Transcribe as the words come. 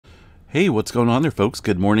Hey, what's going on there, folks?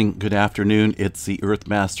 Good morning, good afternoon. It's the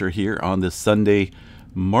Earthmaster here on this Sunday,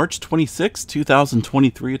 March 26,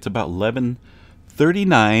 2023. It's about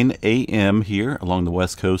 11:39 a.m. here along the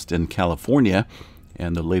West Coast in California,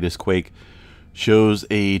 and the latest quake shows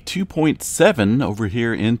a 2.7 over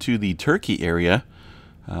here into the Turkey area.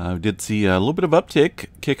 We did see a little bit of uptick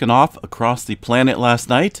kicking off across the planet last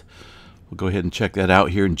night. We'll go ahead and check that out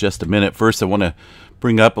here in just a minute. First, I want to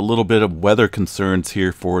bring up a little bit of weather concerns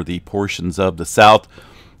here for the portions of the south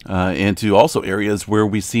and to also areas where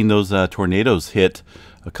we've seen those tornadoes hit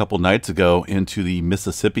a couple nights ago into the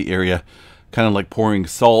Mississippi area, kind of like pouring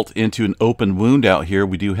salt into an open wound out here.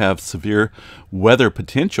 We do have severe weather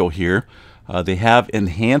potential here. They have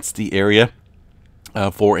enhanced the area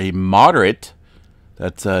for a moderate.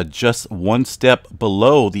 That's just one step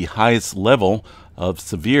below the highest level of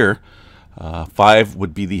severe. 5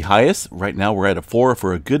 would be the highest. Right now we're at a 4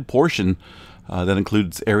 for a good portion. That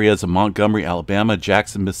includes areas of Montgomery, Alabama,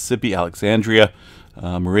 Jackson, Mississippi, Alexandria,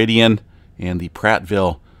 Meridian, and the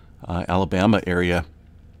Prattville, Alabama area,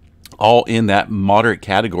 all in that moderate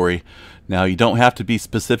category. Now, you don't have to be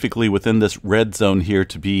specifically within this red zone here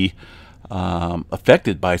to be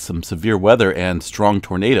affected by some severe weather and strong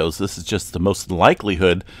tornadoes. This is just the most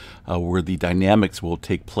likelihood where the dynamics will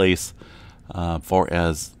take place. Far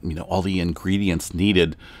as all the ingredients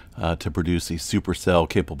needed to produce a supercell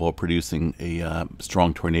capable of producing a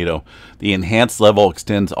strong tornado. The enhanced level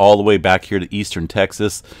extends all the way back here to eastern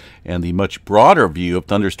Texas, and the much broader view of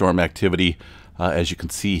thunderstorm activity, as you can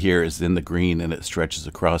see here, is in the green, and it stretches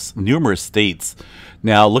across numerous states.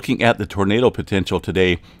 Now, looking at the tornado potential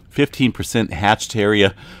today, 15% hatched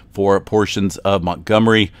area for portions of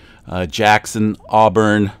Montgomery, Jackson,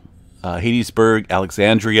 Auburn, Hattiesburg,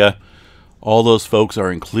 Alexandria. All those folks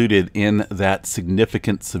are included in that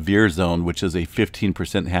significant severe zone, which is a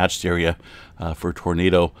 15% hatched area for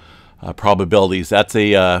tornado probabilities. That's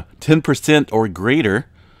a 10% or greater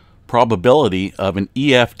probability of an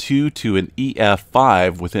EF2 to an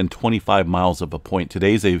EF5 within 25 miles of a point.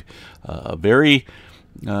 Today's a very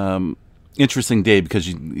interesting day because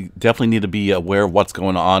you definitely need to be aware of what's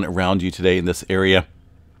going on around you today in this area.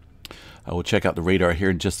 We'll check out the radar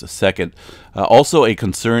here in just a second. Also, a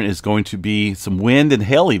concern is going to be some wind and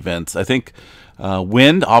hail events. I think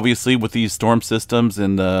wind, obviously, with these storm systems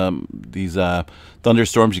and these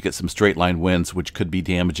thunderstorms, you get some straight line winds, which could be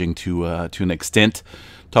damaging to an extent.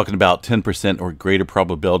 Talking about 10% or greater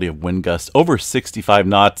probability of wind gusts over 65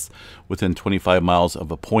 knots within 25 miles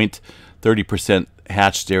of a point. 30%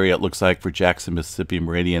 hatched area, it looks like, for Jackson, Mississippi,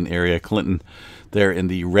 Meridian area. Clinton there in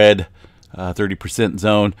the red 30%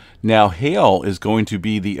 zone. Now, hail is going to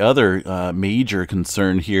be the other major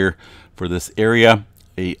concern here for this area.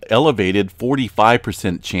 A elevated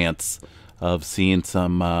 45% chance of seeing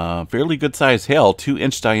some fairly good sized hail,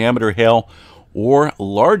 2-inch diameter hail or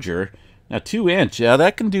larger. Now, 2-inch, yeah,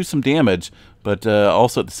 that can do some damage, but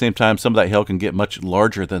also at the same time, some of that hail can get much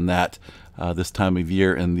larger than that this time of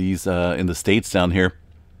year in these in the states down here.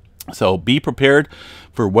 So be prepared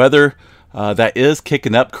for weather that is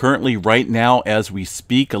kicking up currently right now as we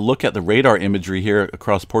speak. A look at the radar imagery here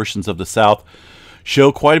across portions of the south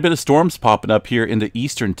show quite a bit of storms popping up here into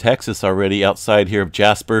eastern Texas already, outside here of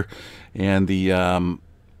Jasper and the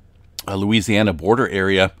Louisiana border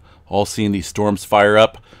area. All seeing these storms fire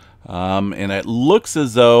up, and it looks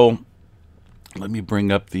as though, let me bring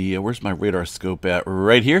up the where's my radar scope at?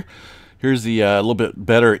 Right here. Here's the little bit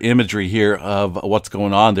better imagery here of what's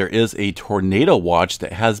going on. There is a tornado watch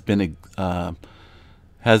that has been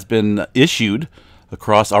issued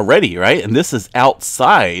across already, right? And this is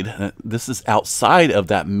outside. This is outside of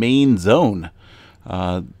that main zone.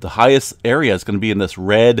 The highest area is going to be in this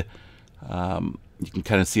red. You can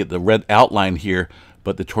kind of see it, the red outline here.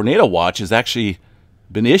 But the tornado watch has actually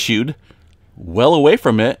been issued well away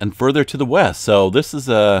from it and further to the west. So this is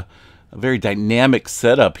a very dynamic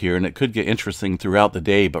setup here, and it could get interesting throughout the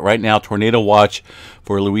day. But right now, tornado watch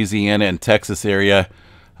for Louisiana and Texas area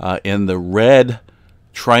in the red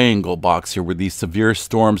triangle box here, where these severe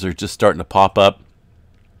storms are just starting to pop up.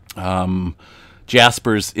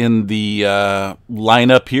 Jasper's in the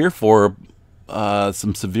lineup here for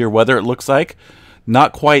some severe weather, it looks like.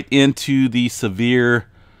 Not quite into the severe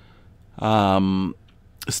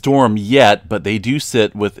storm yet, but they do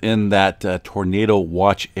sit within that tornado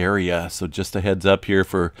watch area. So just a heads up here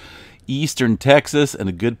for eastern Texas and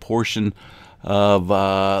a good portion of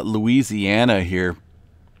Louisiana here.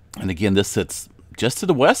 And again, this sits just to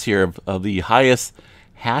the west here of the highest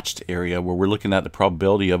hatched area, where we're looking at the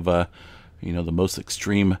probability of the most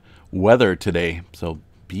extreme weather today. So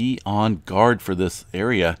be on guard for this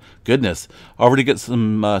area. Goodness, already got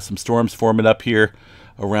some storms forming up here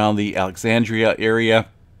around the Alexandria area.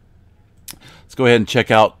 Let's go ahead and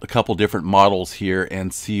check out a couple different models here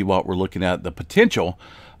and see what we're looking at, the potential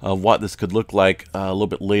of what this could look like a little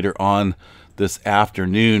bit later on this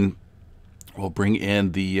afternoon. We'll bring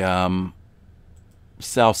in the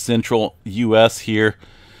South Central U.S. here,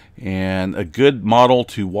 and a good model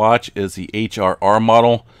to watch is the HRR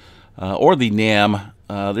model or the NAM.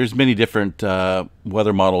 There's many different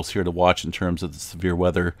weather models here to watch in terms of the severe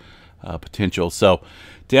weather potential. So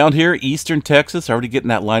down here, eastern Texas, already getting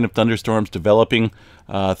that line of thunderstorms developing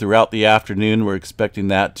throughout the afternoon. We're expecting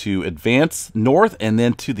that to advance north and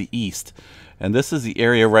then to the east. And this is the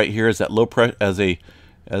area right here, is that low pressure,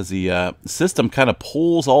 as the system kind of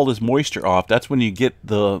pulls all this moisture off. That's when you get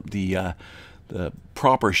the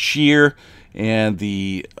proper shear and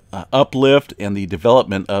the uplift and the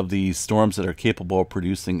development of these storms that are capable of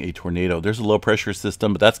producing a tornado. There's a low pressure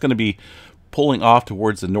system, but that's going to be pulling off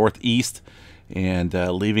towards the northeast and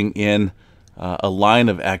leaving in a line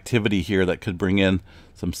of activity here that could bring in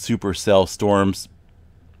some supercell storms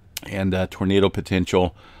and tornado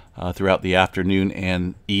potential throughout the afternoon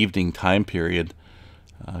and evening time period.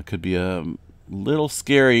 Could be a little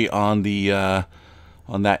scary on the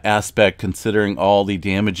on that aspect, considering all the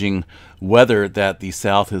damaging weather that the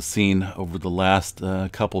South has seen over the last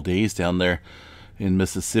couple days down there in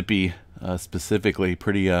Mississippi, specifically.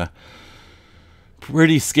 Pretty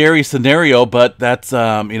scary scenario, but that's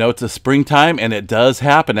you know, it's a springtime and it does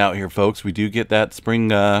happen out here, folks. We do get that spring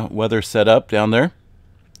weather set up down there.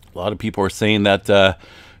 A lot of people are saying that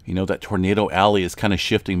you know, that tornado alley is kind of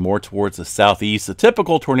shifting more towards the southeast. The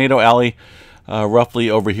typical tornado alley roughly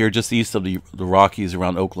over here just east of the Rockies,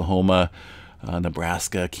 around Oklahoma,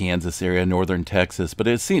 Nebraska, Kansas area, northern Texas. But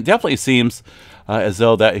it definitely seems as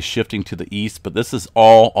though that is shifting to the east. But this is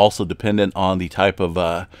all also dependent on the type of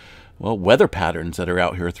well, weather patterns that are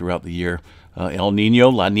out here throughout the year. El Nino,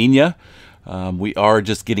 La Nina. We are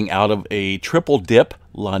just getting out of a triple dip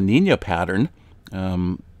La Nina pattern,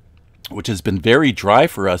 which has been very dry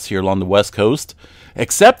for us here along the West Coast,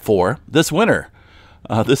 except for this winter.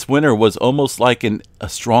 This winter was almost like a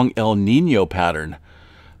strong El Nino pattern.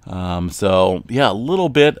 So yeah, a little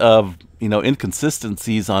bit of, you know,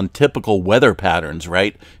 inconsistencies on typical weather patterns,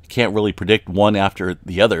 right? You can't really predict one after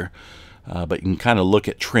the other, but you can kind of look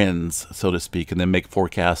at trends, so to speak, and then make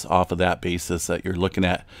forecasts off of that basis that you're looking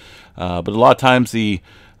at. But a lot of times the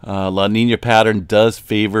La Nina pattern does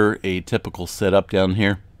favor a typical setup down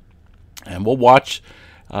here. And we'll watch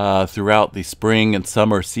throughout the spring and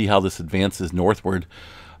summer, see how this advances northward.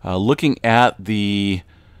 Looking at the,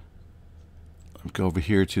 go over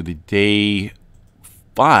here to the day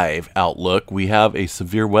 5 outlook, we have a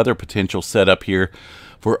severe weather potential set up here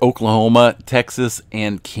for Oklahoma, Texas,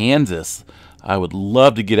 and Kansas. I would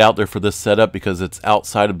love to get out there for this setup because it's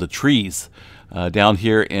outside of the trees. Down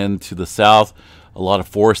here into the south, a lot of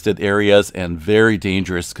forested areas and very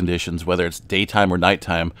dangerous conditions, whether it's daytime or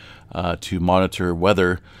nighttime, to monitor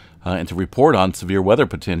weather and to report on severe weather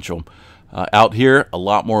potential. Out here, a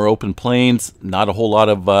lot more open plains, not a whole lot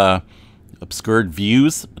of obscured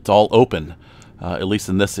views. It's all open, at least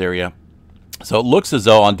in this area. So it looks as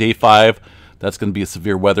though on day 5, that's going to be a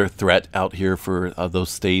severe weather threat out here for those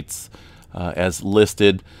states as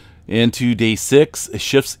listed. Into day 6, it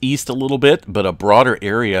shifts east a little bit, but a broader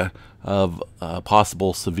area of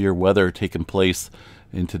possible severe weather taking place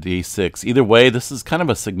into day 6. Either way, this is kind of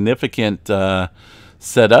a significant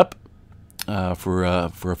setup for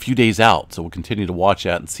a few days out. So we'll continue to watch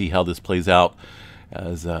that and see how this plays out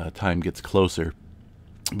as time gets closer.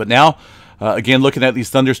 But now, again, looking at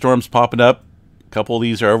these thunderstorms popping up, a couple of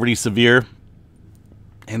these are already severe,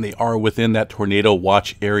 and they are within that tornado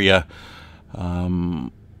watch area.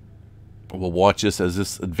 We'll watch this as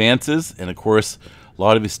this advances, and of course, a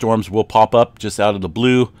lot of these storms will pop up just out of the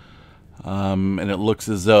blue, and it looks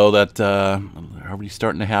as though that are already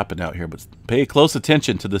starting to happen out here. But pay close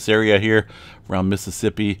attention to this area here around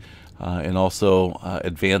Mississippi, and also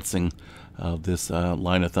advancing this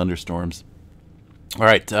line of thunderstorms. All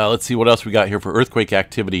right, let's see what else we got here for earthquake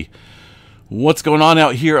activity. What's going on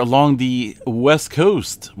out here along the West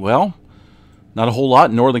Coast? Well, not a whole lot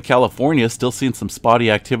in Northern California. Still seeing some spotty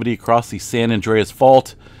activity across the San Andreas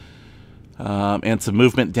Fault. And some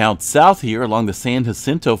movement down south here along the San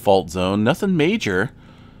Jacinto Fault Zone. Nothing major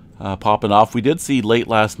popping off. We did see late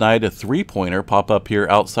last night a 3-pointer pop up here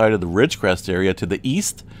outside of the Ridgecrest area to the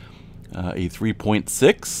east. A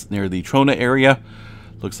 3.6 near the Trona area.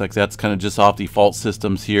 Looks like that's kind of just off the fault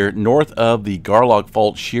systems here north of the Garlock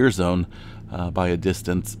Fault shear zone by a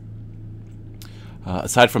distance.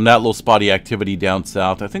 Aside from that little spotty activity down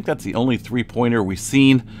south, I think that's the only 3-pointer we've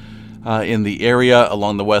seen in the area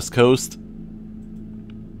along the West Coast.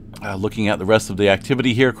 Looking at the rest of the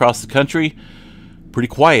activity here across the country, pretty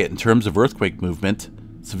quiet in terms of earthquake movement.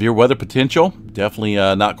 Severe weather potential, definitely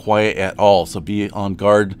not quiet at all, so be on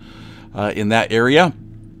guard in that area.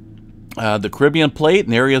 The Caribbean plate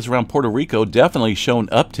and areas around Puerto Rico definitely shown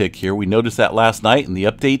uptick here. We noticed that last night in the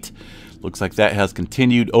update. Looks like that has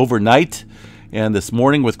continued overnight and this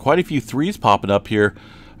morning with quite a few threes popping up here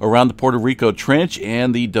around the Puerto Rico Trench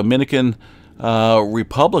and the Dominican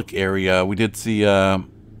Republic area. We did see a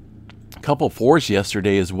couple fours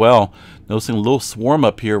yesterday as well. Noticing a little swarm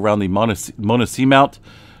up here around the Mona Seamount.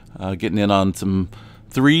 Getting in on some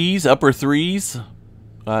threes, upper threes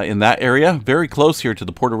in that area. Very close here to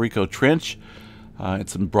the Puerto Rico Trench. And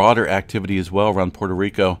some broader activity as well around Puerto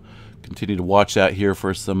Rico. Continue to watch that here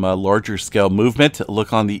for some larger scale movement. A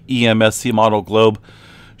look on the EMSC model globe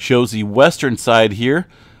shows the western side here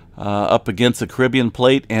up against the Caribbean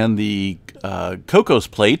plate and the Cocos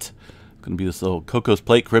plate. Going to be this little Cocos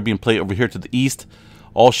plate, Caribbean plate over here to the east.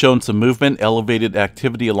 All showing some movement, elevated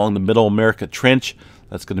activity along the Middle America Trench.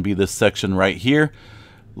 That's going to be this section right here.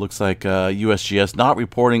 Looks like USGS not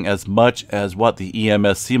reporting as much as what the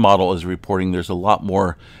EMSC model is reporting. There's a lot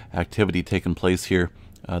more activity taking place here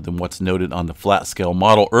than what's noted on the flat scale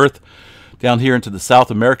model Earth. Down here into the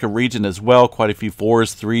South America region as well, quite a few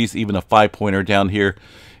fours, threes, even a 5-pointer down here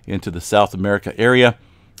into the South America area.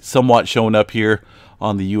 Somewhat showing up here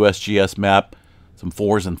on the USGS map, some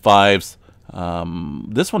fours and fives.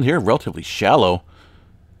 This one here, relatively shallow,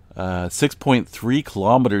 6.3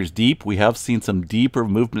 kilometers deep. We have seen some deeper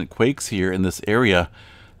movement quakes here in this area.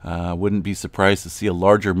 Wouldn't be surprised to see a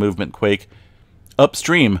larger movement quake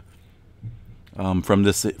upstream from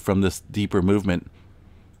this deeper movement.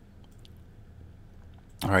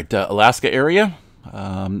 All right, Alaska area.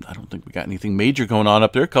 I don't think we got anything major going on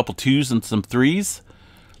up there. A couple twos and some threes.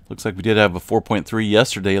 Looks like we did have a 4.3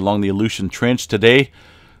 yesterday along the Aleutian Trench today.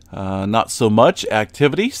 Not so much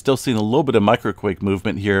activity. Still seeing a little bit of microquake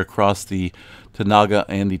movement here across the Tanaga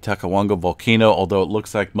and the Takawangha volcano, although it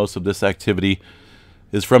looks like most of this activity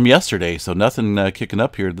is from yesterday, so nothing kicking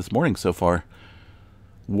up here this morning so far.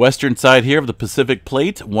 Western side here of the Pacific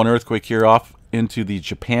Plate, one earthquake here off into the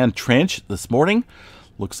Japan Trench this morning.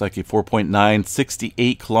 Looks like a 4.9,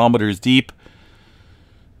 68 kilometers deep.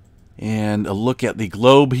 And a look at the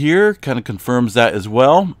globe here kind of confirms that as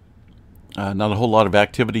well. Not a whole lot of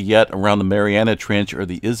activity yet around the Mariana Trench or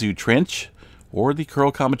the Izu Trench or the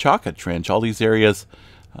Kuril-Kamchatka Trench. All these areas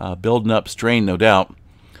building up strain, no doubt.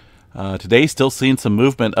 Today, still seeing some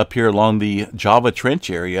movement up here along the Java Trench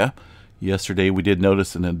area. Yesterday, we did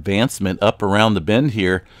notice an advancement up around the bend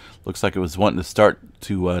here. Looks like it was wanting to start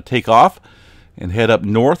to take off and head up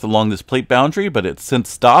north along this plate boundary, but it's since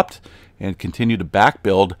stopped and continued to back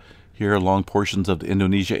build here along portions of the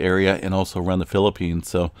Indonesia area and also around the Philippines.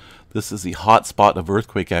 So this is the hot spot of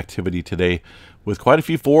earthquake activity today, with quite a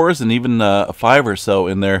few fours and even a 5 or so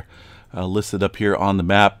in there listed up here on the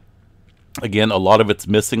map. Again, a lot of it's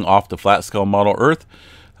missing off the flat scale model Earth.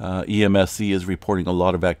 EMSC is reporting a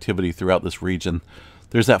lot of activity throughout this region.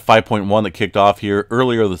 There's that 5.1 that kicked off here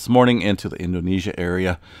earlier this morning into the Indonesia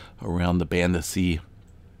area around the Banda Sea.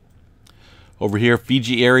 Over here,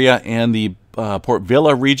 Fiji area and the Port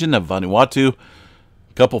Vila region of Vanuatu.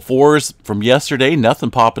 A couple fours from yesterday.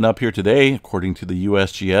 Nothing popping up here today, according to the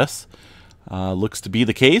USGS. Looks to be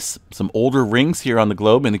the case. Some older rings here on the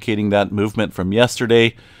globe indicating that movement from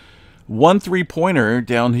yesterday. One 3-pointer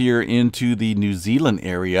down here into the New Zealand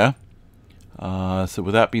area. So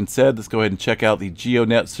with that being said, let's go ahead and check out the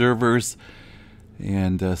GeoNet servers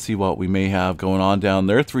and see what we may have going on down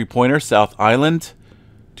there. 3-pointer, South Island.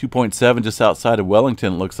 2.7 just outside of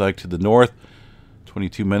Wellington, it looks like, to the north.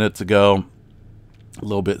 22 minutes ago. A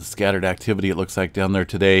little bit scattered activity, it looks like, down there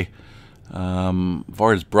today. As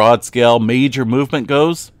far as broad scale major movement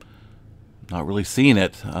goes, not really seeing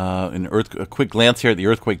it. A quick glance here at the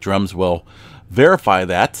earthquake drums will verify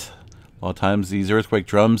that. A lot of times these earthquake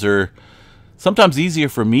drums are sometimes easier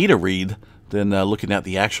for me to read than looking at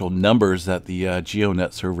the actual numbers that the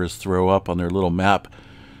GeoNet servers throw up on their little map.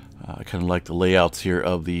 I kind of like the layouts here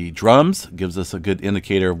of the drums. It gives us a good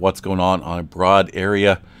indicator of what's going on a broad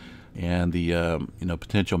area, and the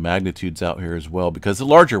potential magnitudes out here as well, because the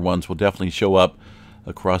larger ones will definitely show up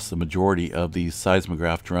across the majority of these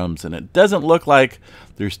seismograph drums, and it doesn't look like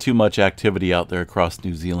there's too much activity out there across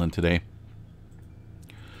New Zealand today.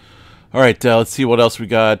 All right, let's see what else we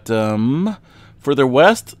got. Further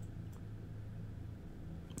west,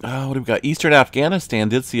 what do we got? Eastern Afghanistan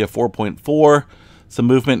did see a 4.4. Some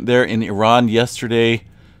movement there in Iran yesterday.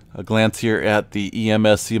 A glance here at the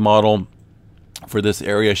EMSC model for this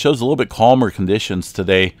area shows a little bit calmer conditions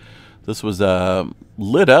today. This was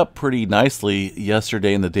lit up pretty nicely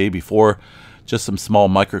yesterday and the day before. Just some small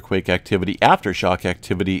microquake activity, aftershock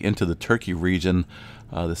activity into the Turkey region.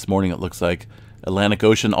 This morning it looks like Atlantic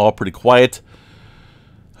Ocean all pretty quiet.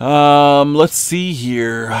 Let's see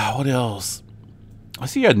here. What else? I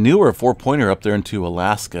see a newer 4-pointer up there into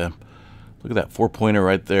Alaska. Look at that 4-pointer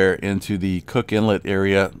right there into the Cook Inlet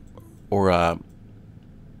area. Or,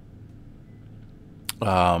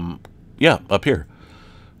 yeah, up here.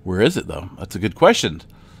 Where is it, though? That's a good question.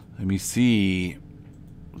 Let me see.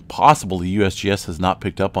 Possible the USGS has not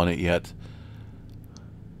picked up on it yet.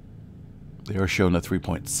 They are showing a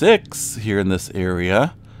 3.6 here in this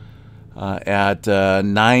area at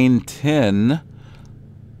 9:10.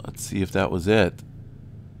 Let's see if that was it.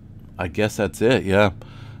 I guess that's it, yeah.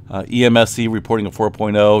 EMSC reporting a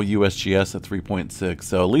 4.0, USGS at 3.6.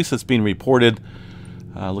 So at least it's being reported.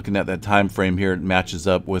 Looking at that time frame here, it matches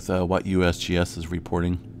up with what USGS is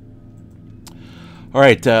reporting. All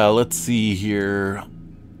right, let's see here.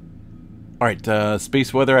 All right,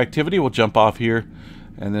 space weather activity. We'll jump off here,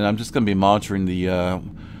 and then I'm just going to be monitoring the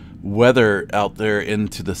weather out there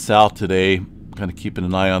into the south today, kind of keeping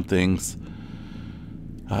an eye on things.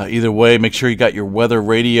 Either way, make sure you got your weather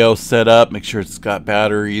radio set up. Make sure it's got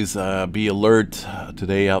batteries. Be alert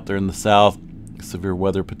today out there in the south. Severe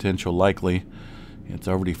weather potential likely. It's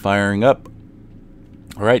already firing up.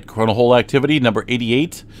 All right, coronal hole activity number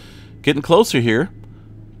 88. Getting closer here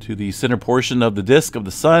to the center portion of the disk of the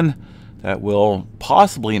sun. That will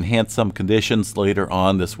possibly enhance some conditions later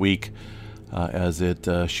on this week as it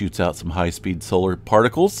shoots out some high-speed solar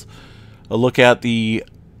particles. A look at the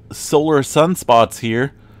solar sunspots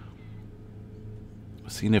here.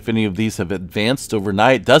 Seeing if any of these have advanced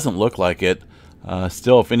overnight. Doesn't look like it.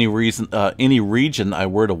 Still, if any region I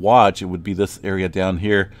were to watch, it would be this area down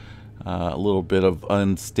here. A little bit of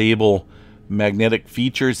unstable magnetic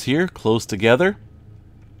features here close together.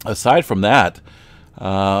 Aside from that,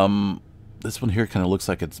 this one here kind of looks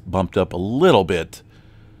like it's bumped up a little bit.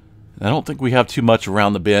 I don't think we have too much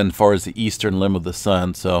around the bend as far as the eastern limb of the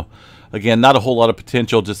sun. So, again, not a whole lot of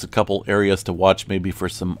potential, just a couple areas to watch maybe for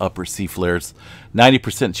some upper C flares.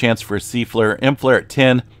 90% chance for a C flare, M flare at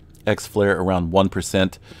 10, X flare around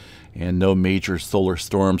 1%, and no major solar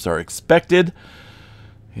storms are expected.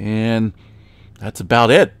 And that's about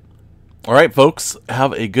it. All right, folks,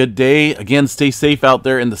 have a good day. Again, stay safe out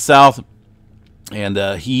there in the south. And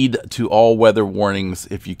heed to all weather warnings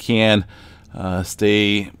if you can.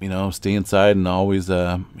 Stay inside, and always,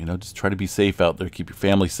 just try to be safe out there. Keep your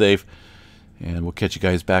family safe. And we'll catch you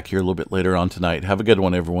guys back here a little bit later on tonight. Have a good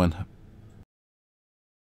one, everyone.